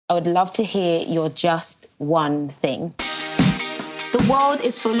I would love to hear your just one thing. The world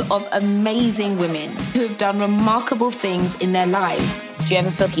is full of amazing women who have done remarkable things in their lives. Do you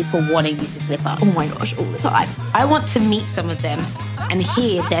ever feel people wanting you to slip up? Oh my gosh, all the time. I want to meet some of them and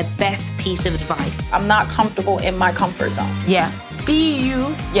hear their best piece of advice. I'm not comfortable in my comfort zone. Yeah. Be you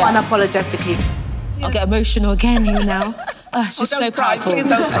unapologetically. I'll get emotional again here now. Oh, it's just so powerful.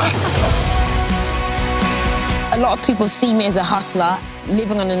 A lot of people see me as a hustler,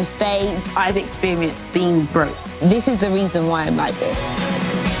 living on an estate. I've experienced being broke. This is the reason why I'm like this.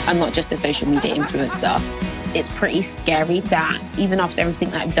 I'm not just a social media influencer. It's pretty scary that even after everything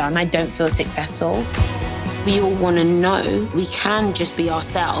that I've done, I don't feel successful. We all want to know we can just be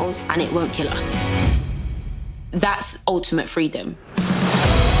ourselves and it won't kill us. That's ultimate freedom.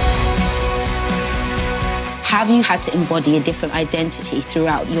 Have you had to embody a different identity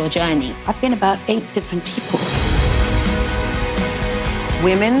throughout your journey? I've been about 8 different people.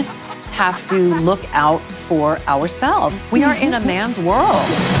 Women have to look out for ourselves. We are in a man's world.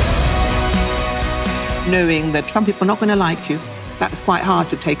 Knowing that some people are not going to like you, that's quite hard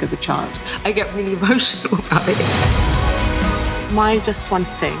to take as a child. I get really emotional about it. My just one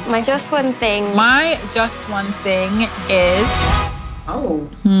thing. My just one thing. My just one thing is... Oh,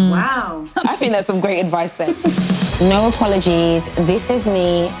 wow. I think that's some great advice there. No apologies. This is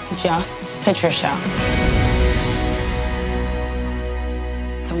me, just Patricia.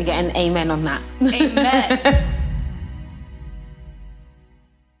 Can we get an amen on that? Amen.